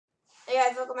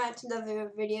guys, welcome back to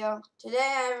another video. Today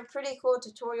I have a pretty cool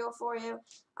tutorial for you.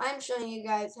 I'm showing you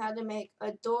guys how to make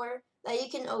a door that you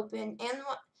can open and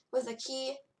with a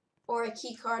key or a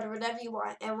key card or whatever you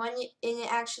want. And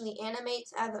it actually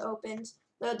animates as it opens,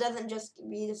 so it doesn't just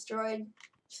be destroyed.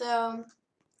 So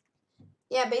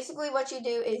yeah, basically what you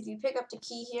do is you pick up the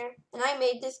key here. And I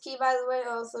made this key, by the way.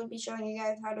 I'll also be showing you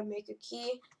guys how to make a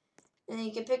key. And then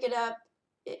you can pick it up.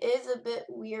 It is a bit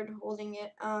weird holding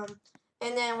it.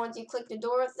 And then once you click the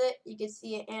door with it, you can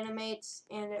see it animates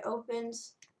and it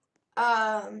opens.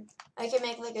 I can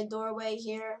make like a doorway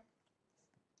here.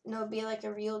 And it'll be like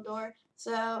a real door.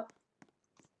 So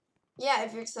yeah,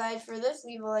 if you're excited for this,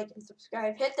 leave a like and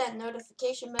subscribe. Hit that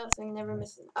notification bell so you never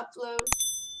miss an upload.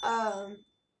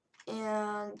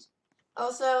 And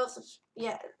also,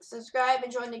 subscribe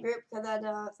and join the group because at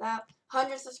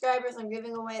 100 subscribers, I'm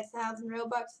giving away 1,000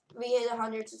 Robux. We hit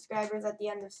 100 subscribers at the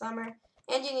end of summer.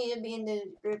 And you need to be in the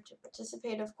group to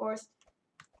participate, of course.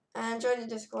 And join the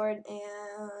Discord.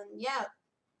 And yeah,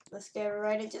 let's get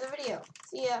right into the video.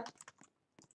 See ya.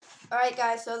 Alright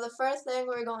guys, so the first thing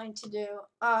we're going to do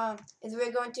is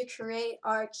we're going to create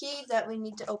our key that we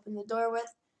need to open the door with.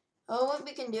 What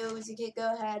we can do is you can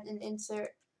go ahead and insert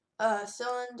a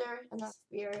cylinder, not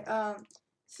sphere,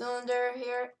 cylinder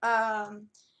here,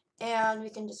 and we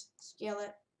can just scale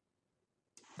it.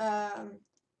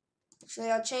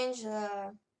 Actually, I'll change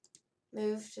the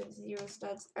move to 0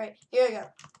 studs. Alright, here we go.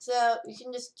 So we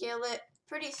can just scale it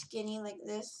pretty skinny like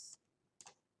this.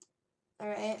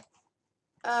 Alright.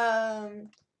 And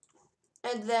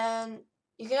then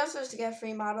you can also just get a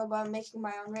free model, but I'm making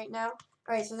my own right now.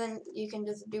 Alright, so then you can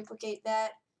just duplicate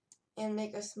that and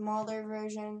make a smaller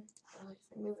version.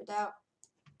 Move it out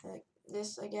like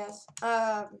this, I guess.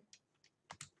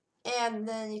 And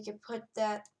then you can put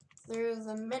that through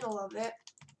the middle of it.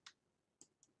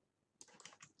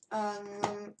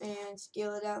 And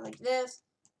scale it out like this.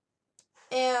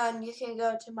 And you can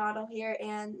go to model here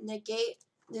and negate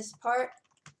this part.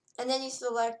 And then you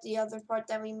select the other part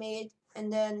that we made.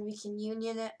 And then we can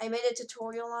union it. I made a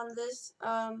tutorial on this.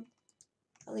 I'll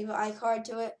leave an iCard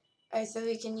to it. Alright, so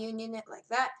we can union it like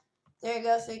that. There you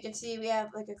go. So you can see we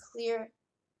have like a clear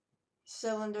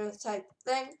cylinder type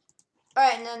thing.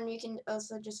 Alright, and then we can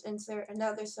also just insert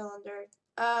another cylinder.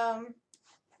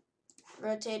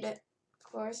 Rotate it, of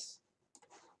course.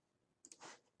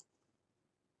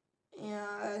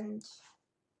 And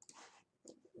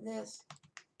this.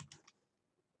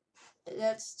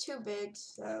 That's too big,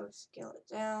 so scale it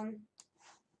down.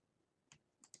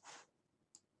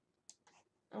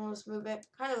 And we'll just move it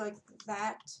kind of like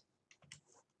that.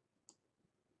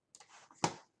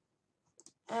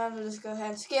 And we'll just go ahead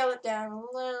and scale it down a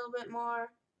little bit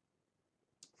more.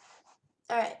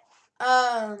 Alright.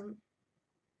 And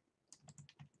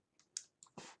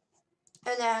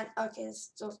then, okay, it's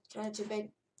still kind of too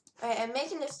big. Alright, I'm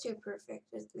making this too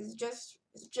perfect. It's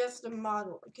just a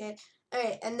model, okay?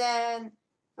 Alright, and then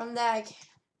from that, I can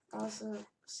also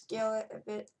scale it a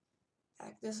bit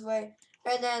back this way.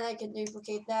 And then I can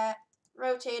duplicate that,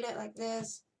 rotate it like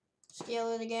this,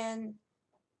 scale it again,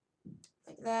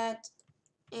 like that,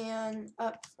 and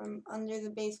up from under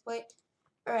the base plate.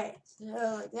 Alright, so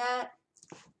like that,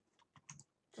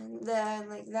 and then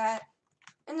like that.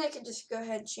 And I could just go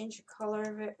ahead and change the color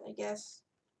of it, I guess.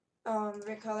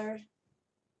 Recolor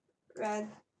red.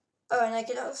 Oh, and I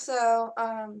could also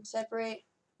separate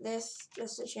this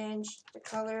just to change the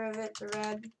color of it to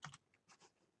red.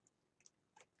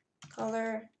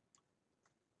 Color.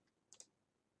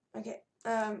 Okay.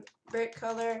 Brick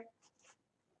color.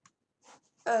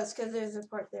 Oh, it's because there's a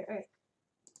part there. Alright.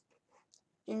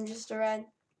 And just a red.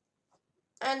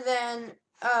 And then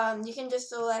you can just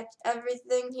select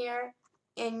everything here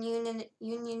and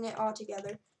union it all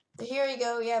together. So here we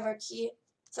go, we have our key.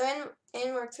 So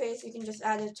in Workspace, you can just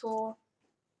add a tool,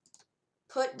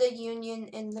 put the union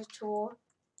in the tool.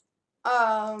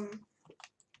 Oh,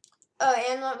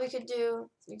 and what we could do,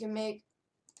 we can make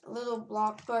a little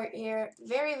block part here,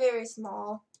 very, very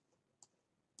small.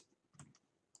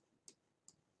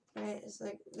 Alright, it's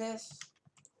like this.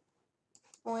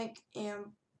 Boink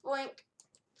and boink.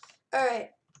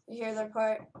 Alright, here's our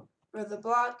part for the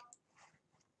block.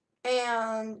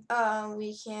 And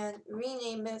we can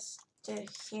rename this to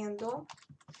handle.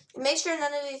 And make sure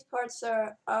none of these parts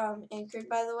are anchored,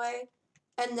 by the way.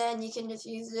 And then you can just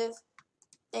use this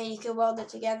and you can weld it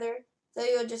together. So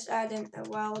you'll just add in a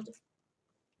weld.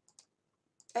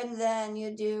 And then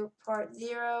you do part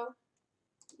 0,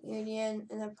 union,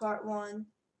 and then part 1,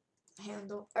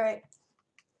 handle. Alright.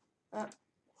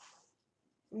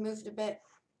 Moved a bit.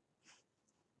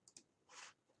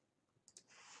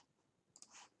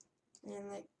 And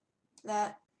like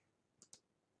that.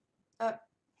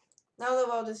 Now the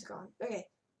world is gone. Okay.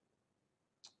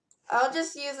 I'll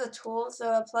just use a tool.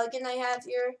 So a plugin I have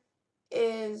here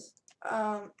is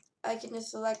I can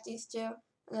just select these two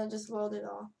and I'll just load it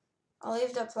all. I'll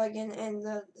leave the plugin in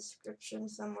the description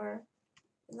somewhere.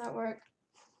 Does that work?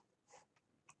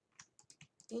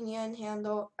 Union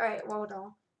handle. Alright, load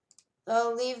all. So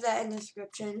I'll leave that in the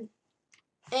description.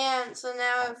 And so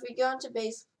now if we go into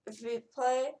base, if we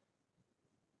play,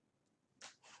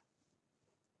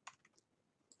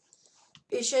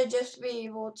 we should just be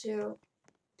able to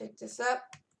pick this up.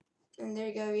 And there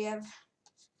you go, we have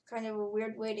kind of a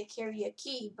weird way to carry a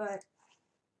key, but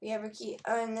we have a key.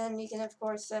 And then you can of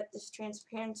course set this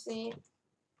transparency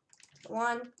to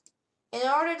 1. In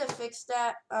order to fix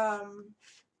that, I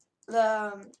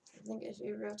think I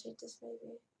should rotate this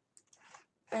maybe.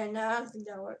 Alright, no, I don't think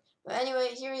that'll work. But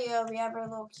anyway, here we go. We have our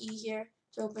little key here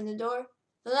to open the door.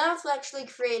 So now let's actually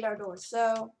create our door.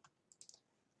 So,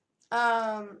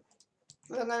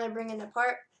 we're going to bring in the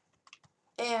part.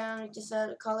 And we just set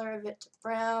the color of it to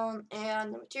brown.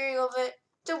 And the material of it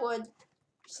to wood.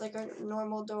 Just like our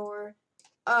normal door.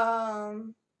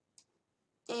 And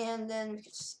then we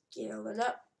can scale it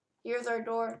up. Here's our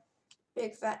door.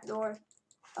 Big fat door.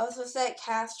 Also set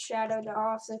cast shadow to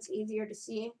off so it's easier to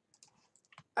see.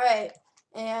 Alright,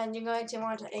 and you're going to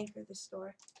want to anchor this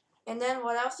door. And then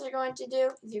what else you're going to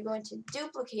do is you're going to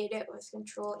duplicate it with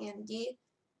Control and D.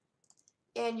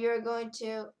 And you're going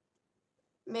to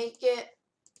make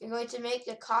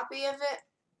a copy of it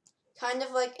kind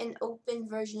of like an open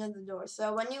version of the door.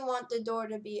 So when you want the door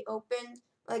to be open,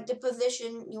 like the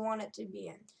position you want it to be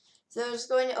in. So it's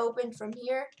going to open from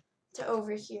here to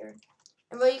over here.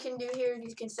 And what you can do here is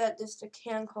you can set this to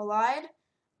can collide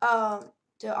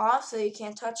to off so you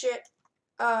can't touch it.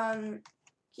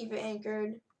 Keep it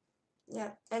anchored.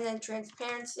 Yeah. And then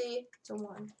transparency to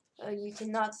 1. You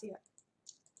cannot see it.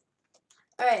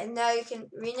 Alright, and now you can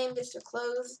rename this to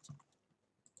closed.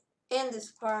 And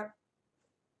this part,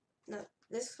 no,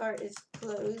 this part is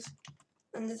closed.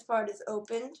 And this part is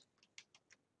opened.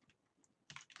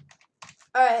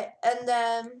 Alright, and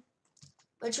then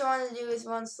what you want to do is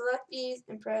select these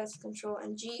and press Control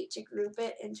and G to group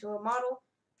it into a model.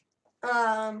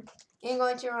 You're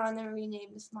going to run and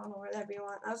rename this model whatever you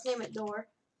want. I'll just name it door.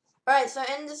 Alright, so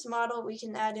in this model we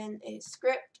can add in a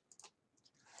script.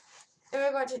 And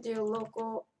we're going to do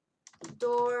local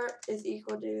door is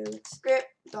equal to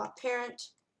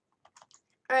script.parent.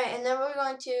 Alright, and then we're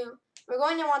going to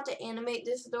want to animate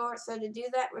this door. So to do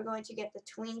that, we're going to get the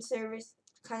tween service,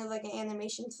 kind of like an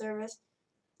animation service.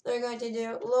 So we're going to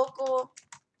do local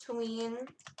tween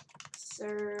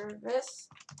service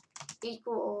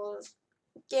equals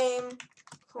game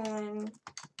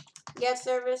get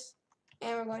service,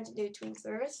 and we're going to do tween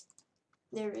service.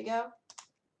 There we go.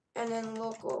 And then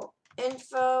local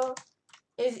info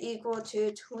is equal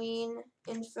to tween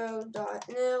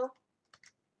info.new.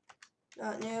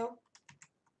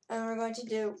 And we're going to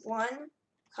do 1,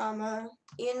 enum,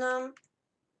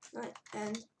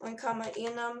 and 1,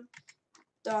 enum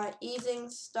dot easing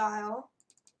style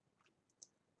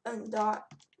and dot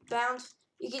bounce.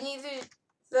 You can either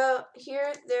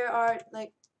here there are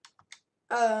like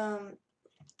tons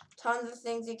of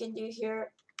things you can do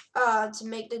here to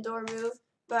make the door move,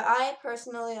 but I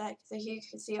personally like, so here you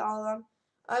can see all of them.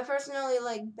 I personally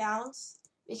like bounce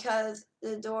because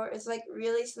the door is like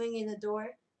really swinging the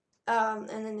door, and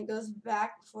then it goes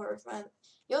back before front.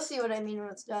 You'll see what I mean when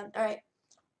it's done. All right.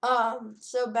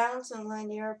 So bounce and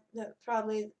linear are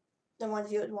probably the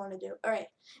ones you would want to do. All right,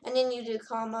 and then you do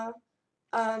comma,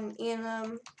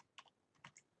 enum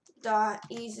dot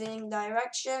easing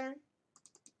direction,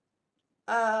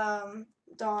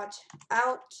 dot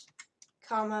out,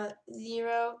 comma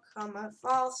 0, comma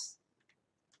false,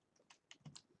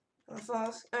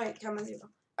 false. All right, comma 0.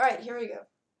 All right, here we go.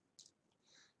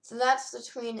 So that's the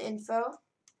tween info.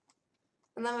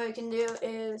 And then what we can do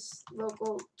is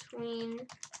local tween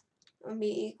will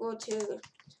be equal to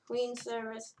tween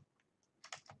service,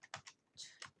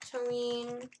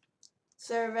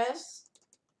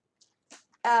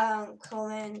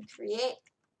 colon create.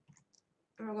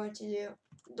 And we're going to do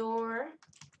door,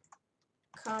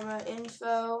 comma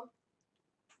info,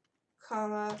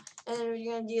 comma, and then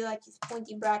we're going to do like these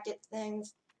pointy bracket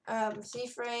things.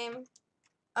 C-frame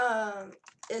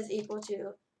is equal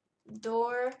to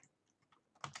door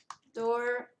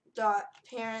dot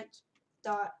parent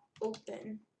dot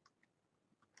open.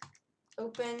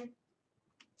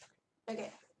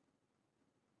 Okay.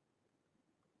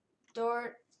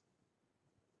 Door.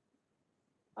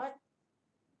 What?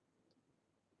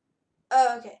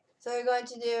 Oh, okay. So we're going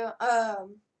to do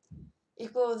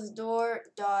equals door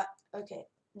dot. Okay.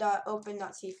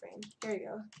 door.open.cframe. Here you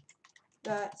go.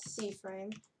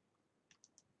 .cframe.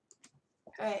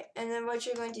 Alright, and then what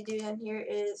you're going to do then here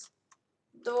is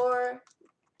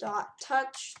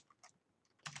door.touch.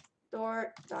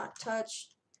 Door.touch.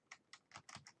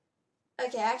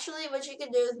 Okay, actually what you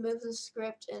can do is move the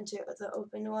script into the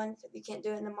open one because you can't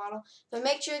do it in the model. But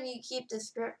make sure that you keep the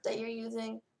script that you're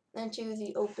using into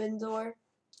the open door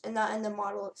and not in the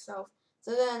model itself.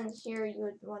 So then here you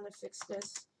would want to fix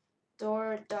this.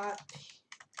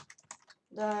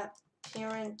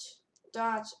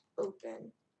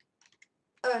 Door.parent.open.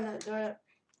 Oh no,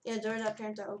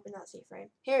 door.parent.open.cframe.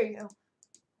 Here you go.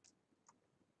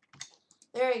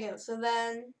 There you go. So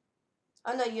then,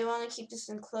 oh no, you want to keep this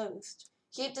enclosed.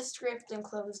 Keep the script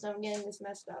enclosed. I'm getting this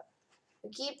messed up. So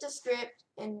keep the script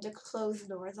in the closed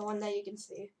door, the one that you can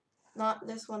see. Not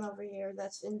this one over here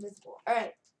that's invisible.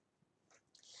 Alright.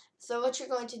 So what you're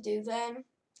going to do then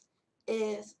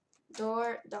is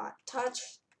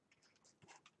door.touch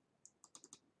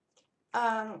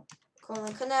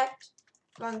 :connect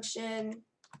function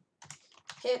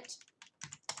hit,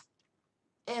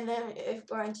 and then it's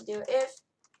going to do if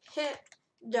hit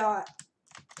dot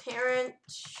parent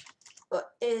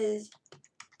is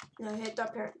hit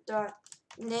dot parent dot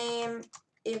name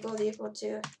equal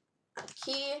to a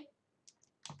key.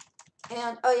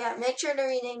 And oh yeah, make sure to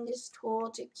rename this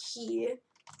tool to key.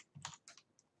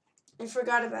 I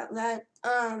forgot about that.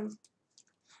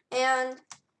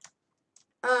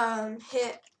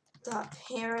 Hit dot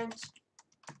parent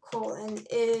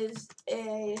is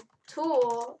a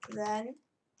tool, then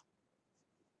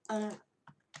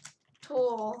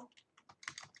tool.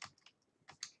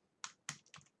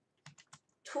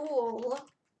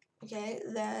 Okay,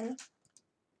 then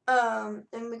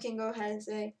we can go ahead and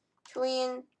say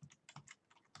tween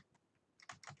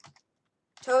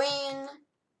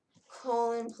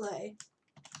 :play.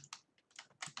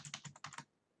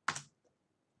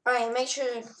 Alright, make sure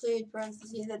to include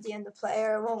parentheses at the end of play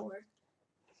or it won't work.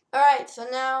 Alright, so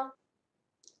now,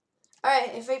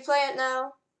 alright, if we play it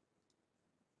now,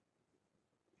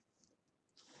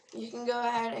 you can go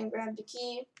ahead and grab the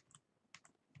key.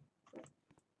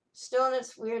 Still in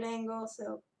its weird angle,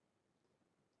 so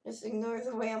just ignore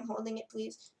the way I'm holding it,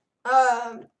 please.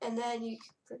 And then you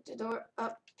click the door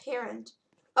up parent.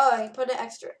 Oh, I put an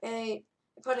extra A.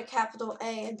 I put a capital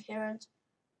A in parent.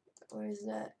 Where is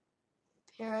that?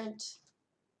 Parent.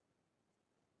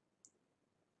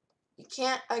 You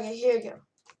can't. Okay, here you go.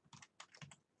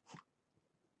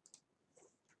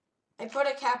 I put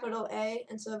a capital A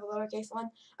instead of a lowercase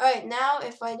one. Alright, now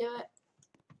if I do it,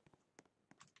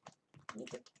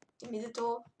 give me the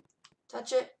tool.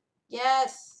 Touch it.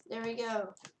 Yes, there we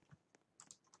go.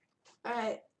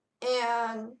 Alright,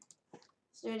 and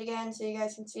let's do it again so you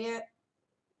guys can see it.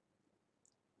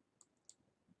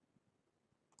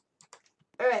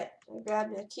 Alright, grab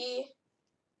the key,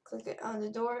 click it on the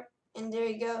door, and there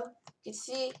you go. You can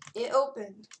see it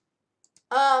opened.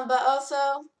 But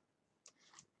also,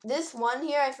 this one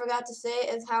here I forgot to say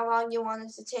is how long you want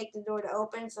it to take the door to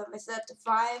open. So if I set it to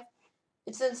 5,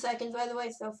 it's in seconds by the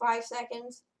way, so 5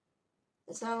 seconds.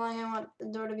 That's how long I want the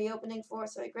door to be opening for.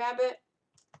 So I grab it.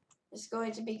 It's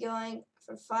going to be going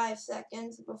for 5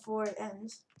 seconds before it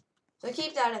ends. So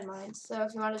keep that in mind. So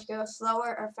if you want it to go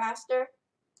slower or faster.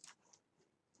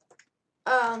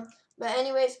 But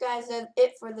anyways guys, that's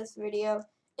it for this video.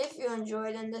 If you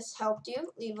enjoyed and this helped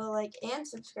you, leave a like and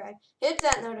subscribe. Hit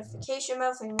that notification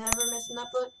bell so you never miss an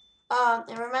upload.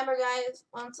 And remember guys,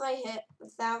 once I hit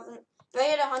 1,000, if I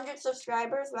hit 100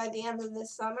 subscribers by the end of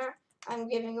this summer, I'm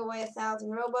giving away 1,000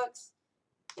 Robux.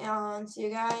 And see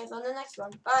you guys on the next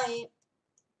one. Bye!